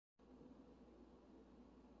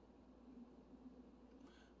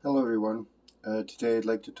Hello everyone. Today I'd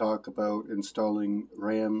like to talk about installing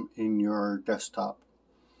RAM in your desktop.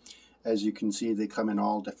 As you can see, they come in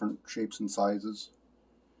all different shapes and sizes.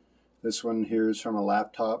 This one here is from a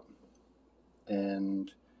laptop, and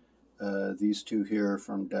these two here are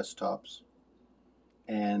from desktops.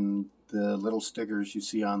 And the little stickers you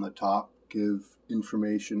see on the top give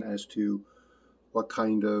information as to what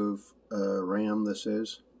kind of RAM this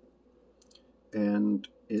is. And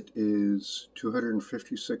it is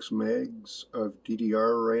 256 megs of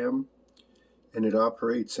DDR RAM, and it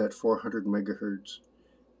operates at 400 megahertz.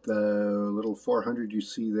 The little 400 you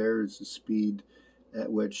see there is the speed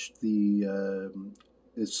at which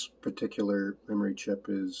this particular memory chip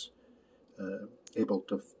is able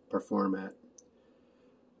to perform at.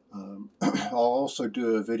 I'll also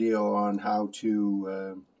do a video on how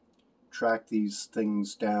to track these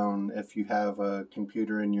things down if you have a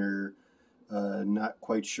computer and you're not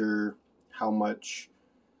quite sure how much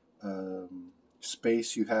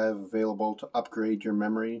space you have available to upgrade your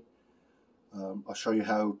memory. I'll show you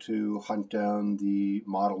how to hunt down the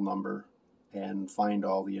model number and find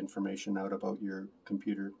all the information out about your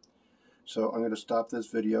computer. So I'm going to stop this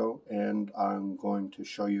video and I'm going to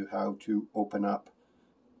show you how to open up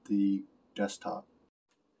the desktop.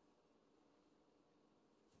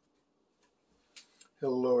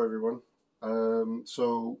 Hello everyone.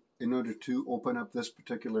 So in order to open up this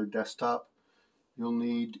particular desktop, you'll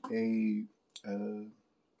need a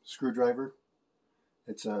screwdriver.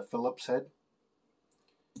 It's a Phillips head,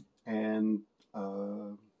 and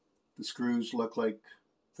the screws look like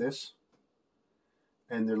this,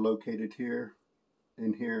 and they're located here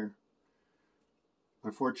and here.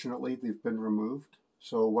 Unfortunately, they've been removed.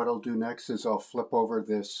 So what I'll do next is I'll flip over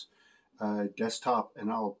this desktop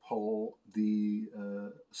and I'll pull the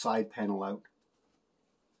side panel out.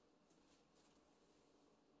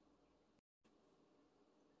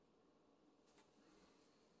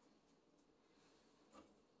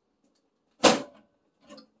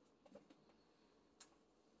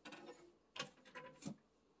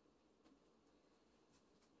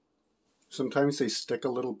 Sometimes they stick a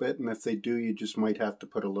little bit, and if they do, you just might have to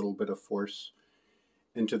put a little bit of force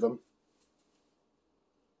into them.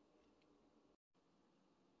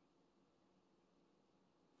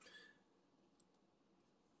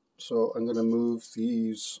 So I'm going to move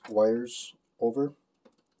these wires over.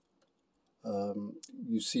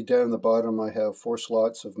 You see down the bottom I have 4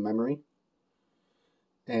 slots of memory,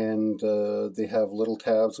 and they have little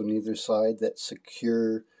tabs on either side that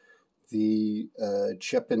secure the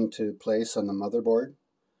chip into place on the motherboard.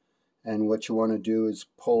 And what you want to do is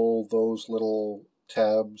pull those little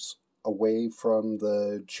tabs away from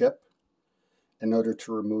the chip in order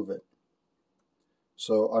to remove it.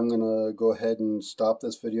 So I'm going to go ahead and stop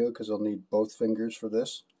this video because I'll need both fingers for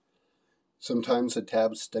this. Sometimes the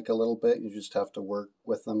tabs stick a little bit, you just have to work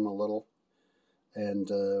with them a little.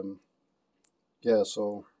 And yeah,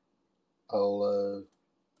 so I'll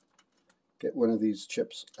get one of these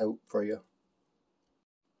chips out for you.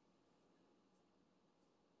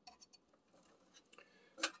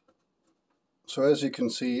 So as you can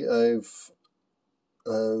see, I've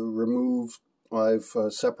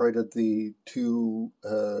separated the two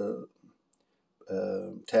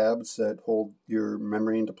tabs that hold your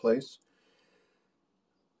memory into place.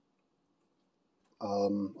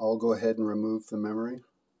 I'll go ahead and remove the memory.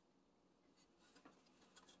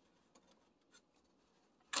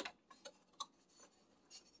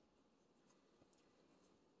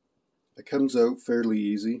 It comes out fairly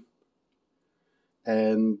easy,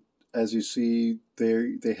 and as you see,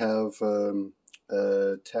 they have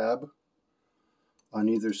a tab on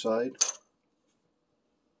either side.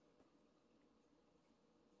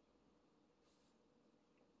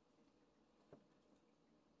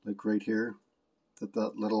 Like right here,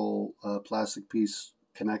 that little plastic piece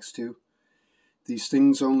connects to. These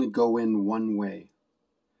things only go in one way.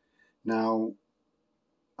 Now,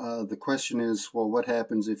 the question is, well, what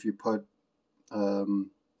happens if you put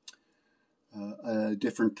a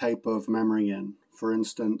different type of memory in? For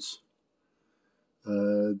instance,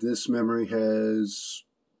 this memory has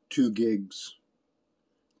 2 gigs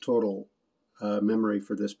total memory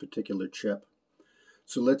for this particular chip.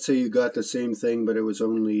 So let's say you got the same thing, but it was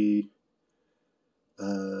only,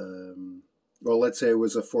 well, let's say it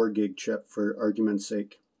was a 4 gig chip for argument's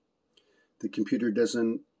sake. The computer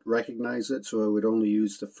doesn't recognize it, so it would only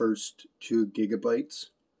use the first 2 gigabytes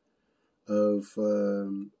of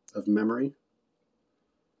memory.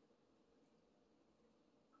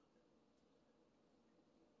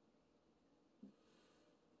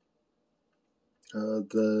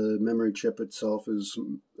 The memory chip itself is,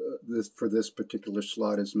 for this particular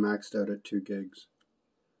slot, is maxed out at 2 gigs.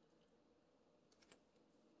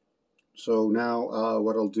 So now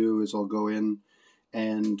what I'll do is I'll go in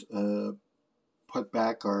and put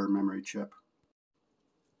back our memory chip.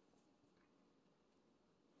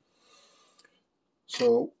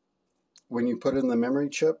 So when you put in the memory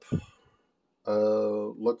chip,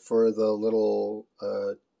 look for the little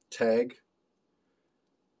tag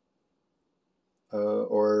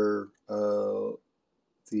or the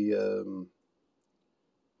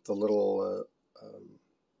little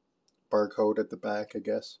barcode at the back, I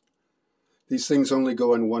guess. These things only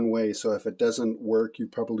go in one way, so if it doesn't work, you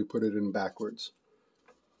probably put it in backwards.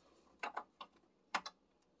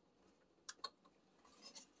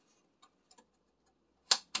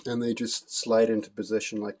 And they just slide into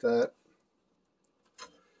position like that.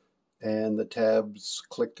 And the tabs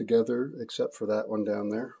click together, except for that one down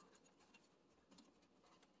there.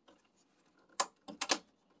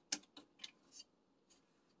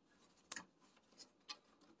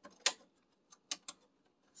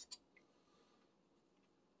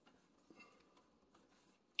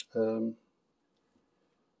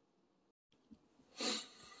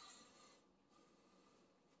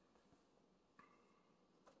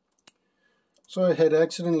 So I had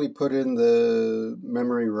accidentally put in the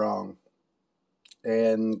memory wrong,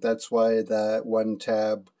 and that's why that one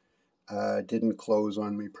tab didn't close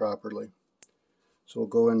on me properly. So we'll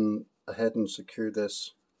go in ahead and secure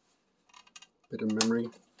this bit of memory.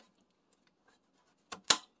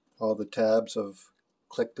 All the tabs have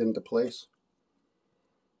clicked into place.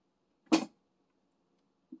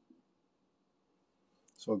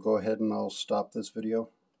 So I'll go ahead and I'll stop this video.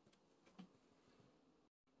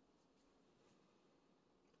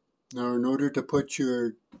 Now, in order to put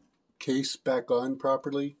your case back on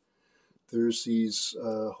properly, there's these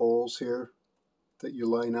holes here that you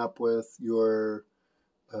line up with your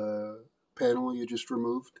panel you just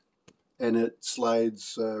removed, and it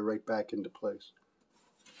slides right back into place.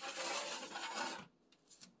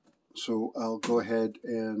 So I'll go ahead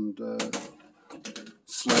and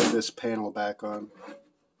slide this panel back on.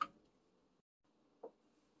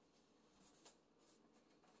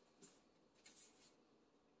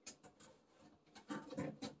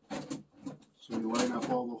 So you line up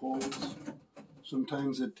all the holes.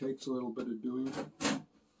 Sometimes it takes a little bit of doing,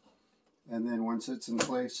 and then once it's in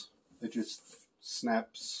place, it just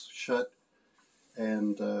snaps shut,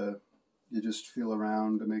 and you just feel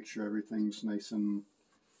around to make sure everything's nice and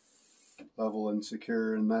level and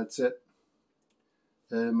secure, and that's it.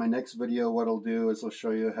 In my next video, what I'll do is I'll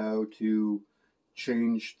show you how to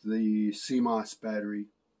change the CMOS battery,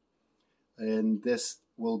 and this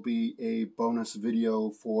will be a bonus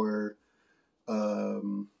video for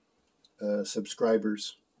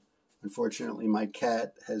subscribers. Unfortunately, my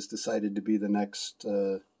cat has decided to be the next,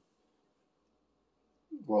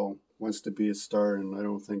 well, wants to be a star, and I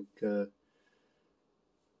don't think,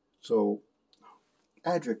 so,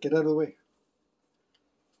 Adric, get out of the way.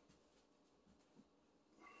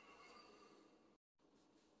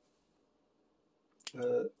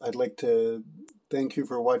 I'd like to thank you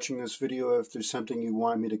for watching this video. If there's something you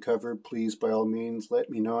want me to cover, please, by all means, let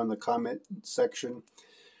me know in the comment section.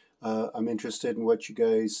 I'm interested in what you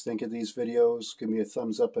guys think of these videos. Give me a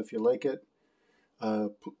thumbs up if you like it.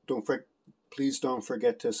 Please don't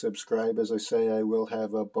forget to subscribe. As I say, I will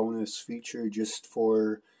have a bonus feature just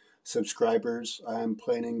for subscribers. I'm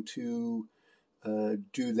planning to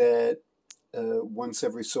do that once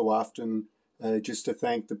every so often, just to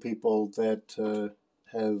thank the people that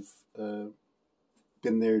have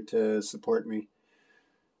been there to support me.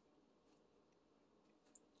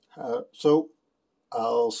 So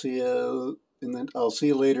I'll see you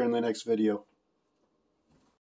later in the next video.